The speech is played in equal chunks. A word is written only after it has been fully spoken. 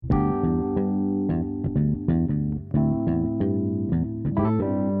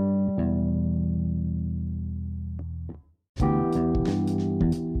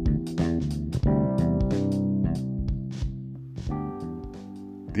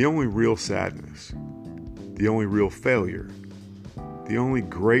The only real sadness, the only real failure, the only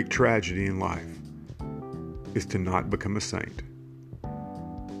great tragedy in life is to not become a saint.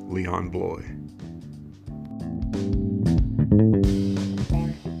 Leon Bloy.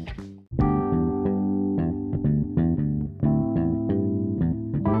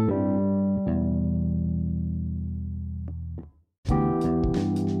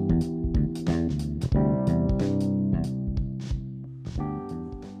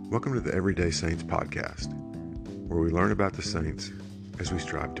 Welcome to the Everyday Saints podcast, where we learn about the saints as we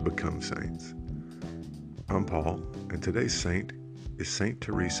strive to become saints. I'm Paul, and today's saint is Saint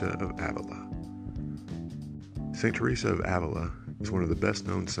Teresa of Avila. Saint Teresa of Avila is one of the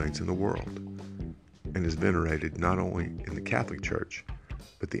best-known saints in the world, and is venerated not only in the Catholic Church,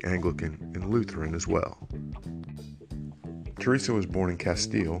 but the Anglican and Lutheran as well. Teresa was born in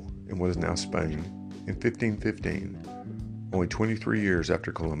Castile, in what is now Spain, in 1515, only 23 years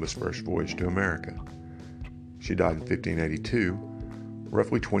after Columbus' first voyage to America. She died in 1582,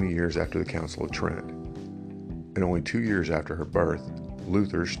 roughly 20 years after the Council of Trent. And only 2 years after her birth,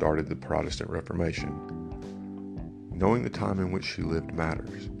 Luther started the Protestant Reformation. Knowing the time in which she lived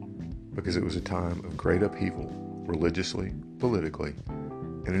matters, because it was a time of great upheaval, religiously, politically,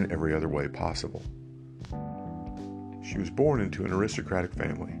 and in every other way possible. She was born into an aristocratic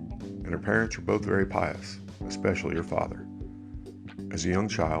family, and her parents were both very pious, especially her father. As a young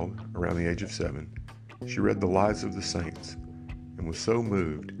child, around the age of 7, she read the lives of the saints, and was so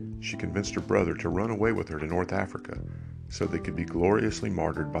moved, she convinced her brother to run away with her to North Africa so they could be gloriously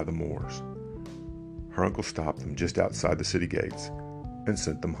martyred by the Moors. Her uncle stopped them just outside the city gates and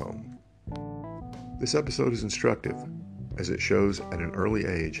sent them home. This episode is instructive, as it shows at an early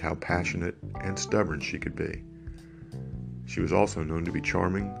age how passionate and stubborn she could be. She was also known to be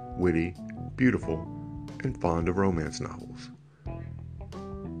charming, witty, beautiful, and fond of romance novels.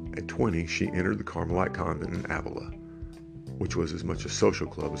 At 20, she entered the Carmelite convent in Avila, which was as much a social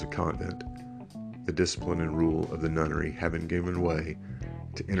club as a convent, the discipline and rule of the nunnery having given way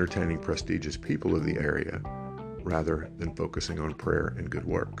to entertaining prestigious people of the area rather than focusing on prayer and good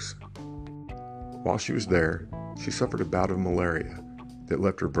works. While she was there, she suffered a bout of malaria that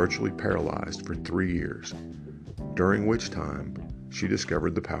left her virtually paralyzed for 3 years, during which time she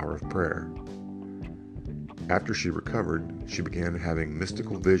discovered the power of prayer. After she recovered, she began having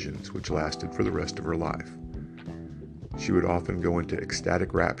mystical visions which lasted for the rest of her life. She would often go into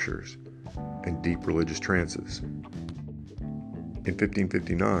ecstatic raptures and deep religious trances. In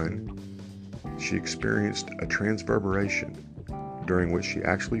 1559, she experienced a transverberation, during which she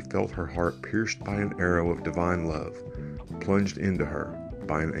actually felt her heart pierced by an arrow of divine love, plunged into her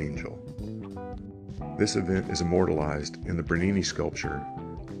by an angel. This event is immortalized in the Bernini sculpture,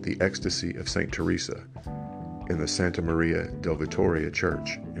 The Ecstasy of Saint Teresa, in the Santa Maria del Vittoria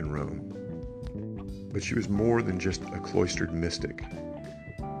Church in Rome. But she was more than just a cloistered mystic.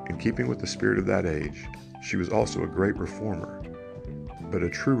 In keeping with the spirit of that age, she was also a great reformer, but a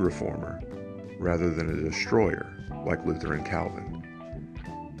true reformer rather than a destroyer like Luther and Calvin.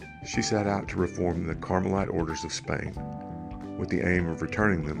 She set out to reform the Carmelite orders of Spain with the aim of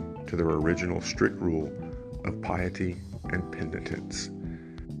returning them to their original strict rule of piety and penitence.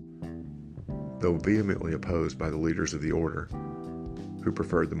 Though vehemently opposed by the leaders of the order, who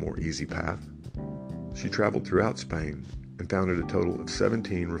preferred the more easy path, she traveled throughout Spain and founded a total of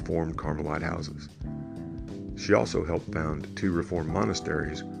 17 Reformed Carmelite houses. She also helped found 2 Reformed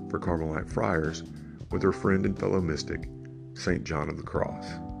monasteries for Carmelite friars with her friend and fellow mystic, St. John of the Cross.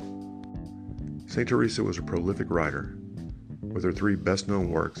 St. Teresa was a prolific writer, with her 3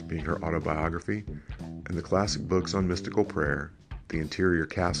 best-known works being her autobiography and the classic books on mystical prayer, The Interior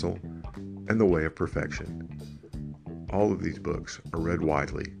Castle, and The Way of Perfection. All of these books are read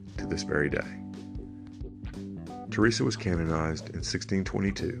widely to this very day. Teresa was canonized in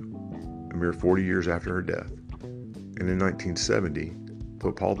 1622, a mere 40 years after her death, and in 1970,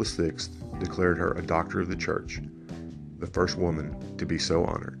 Pope Paul VI declared her a Doctor of the Church, the first woman to be so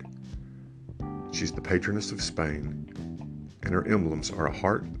honored. She's the patroness of Spain, and her emblems are a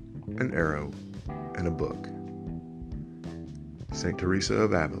heart, an arrow, and a book. Saint Teresa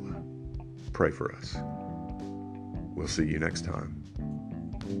of Avila, pray for us. We'll see you next time.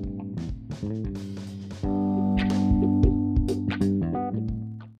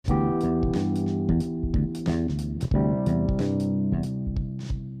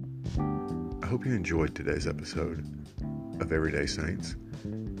 I hope you enjoyed today's episode of Everyday Saints,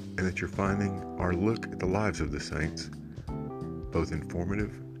 and that you're finding our look at the lives of the saints both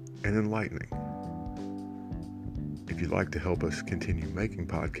informative and enlightening. If you'd like to help us continue making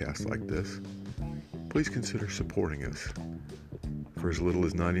podcasts like this, please consider supporting us. for as little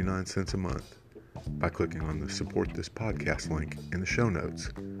as 99 cents a month by clicking on the Support This Podcast link in the show notes.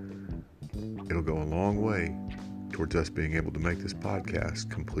 It'll go a long way towards us being able to make this podcast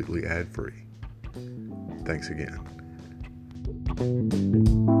completely ad-free. Thanks again.